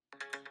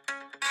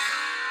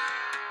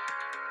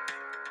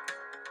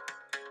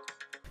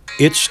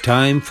It's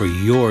time for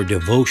your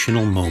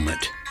devotional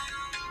moment.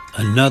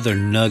 Another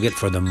nugget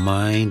for the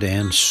mind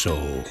and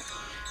soul.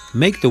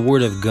 Make the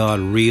Word of God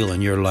real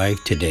in your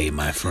life today,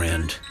 my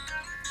friend.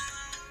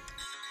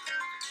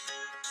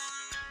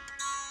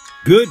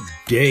 Good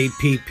day,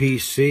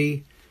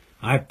 PPC.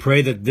 I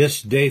pray that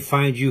this day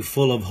finds you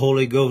full of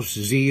Holy Ghost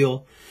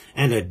zeal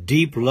and a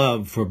deep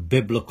love for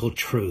biblical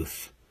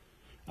truth.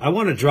 I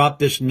want to drop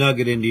this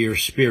nugget into your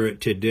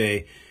spirit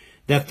today,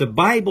 that the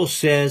Bible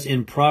says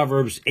in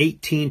Proverbs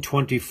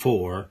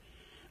 18:24,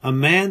 a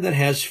man that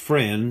has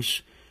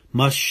friends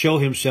must show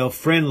himself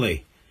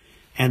friendly,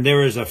 and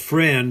there is a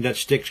friend that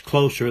sticks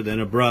closer than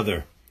a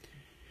brother.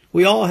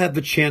 We all have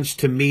the chance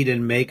to meet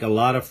and make a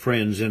lot of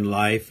friends in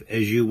life,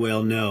 as you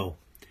well know.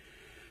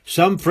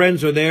 Some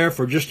friends are there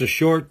for just a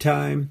short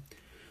time,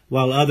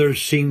 while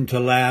others seem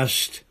to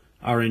last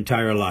our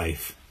entire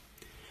life.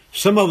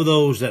 Some of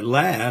those that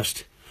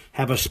last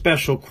have a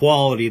special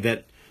quality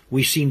that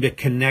we seem to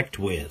connect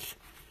with,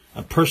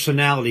 a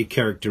personality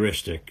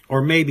characteristic,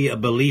 or maybe a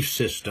belief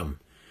system.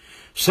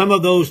 Some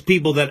of those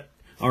people that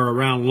are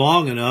around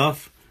long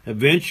enough,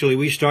 eventually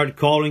we start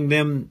calling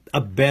them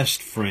a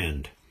best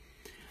friend.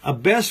 A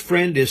best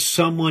friend is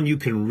someone you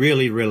can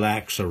really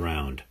relax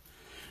around.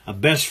 A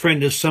best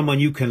friend is someone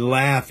you can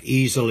laugh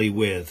easily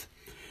with.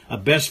 A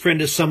best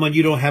friend is someone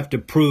you don't have to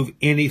prove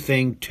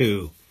anything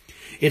to.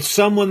 It's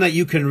someone that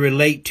you can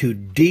relate to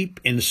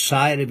deep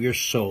inside of your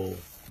soul.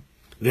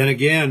 Then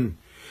again,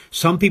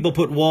 some people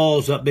put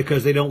walls up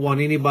because they don't want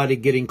anybody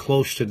getting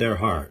close to their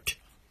heart.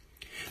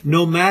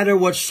 No matter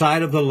what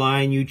side of the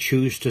line you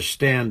choose to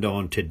stand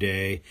on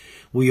today,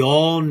 we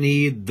all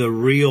need the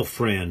real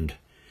friend.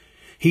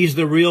 He's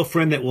the real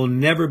friend that will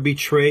never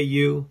betray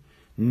you,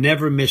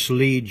 never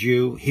mislead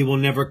you. He will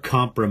never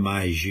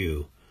compromise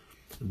you.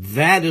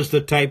 That is the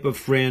type of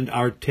friend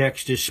our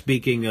text is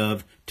speaking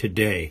of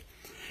today.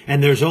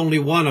 And there's only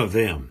one of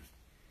them.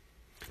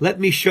 Let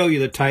me show you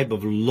the type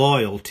of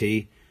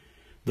loyalty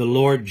the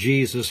Lord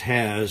Jesus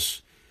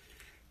has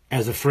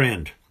as a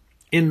friend.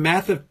 In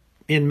Matthew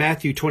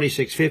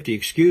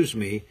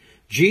 26:50,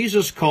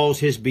 Jesus calls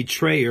his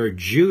betrayer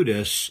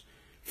Judas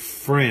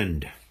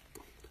friend.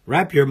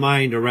 Wrap your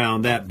mind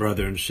around that,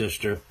 brother and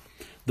sister.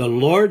 The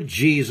Lord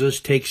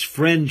Jesus takes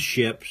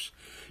friendships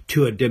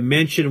to a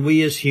dimension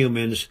we as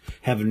humans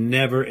have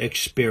never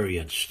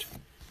experienced.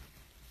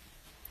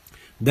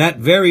 That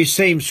very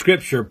same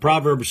scripture,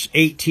 Proverbs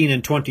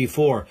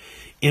 18:24,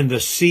 in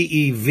the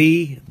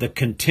CEV, the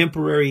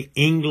Contemporary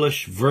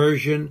English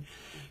Version,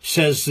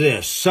 says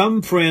this: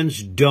 some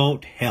friends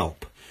don't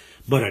help,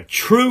 but a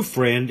true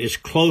friend is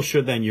closer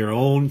than your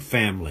own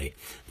family.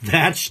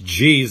 That's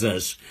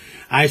Jesus.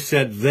 I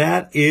said,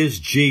 that is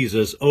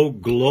Jesus. Oh,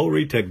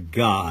 glory to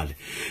God.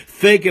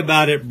 Think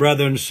about it,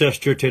 brother and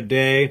sister,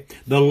 today.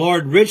 The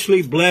Lord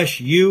richly bless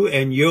you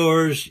and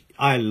yours.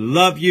 I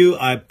love you.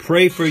 I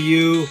pray for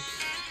you.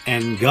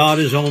 And God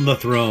is on the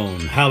throne.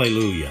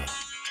 Hallelujah.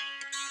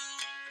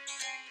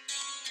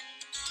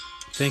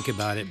 Think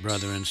about it,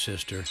 brother and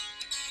sister.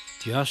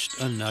 Just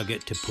a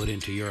nugget to put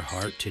into your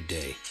heart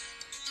today.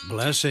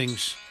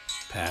 Blessings,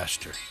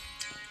 Pastor.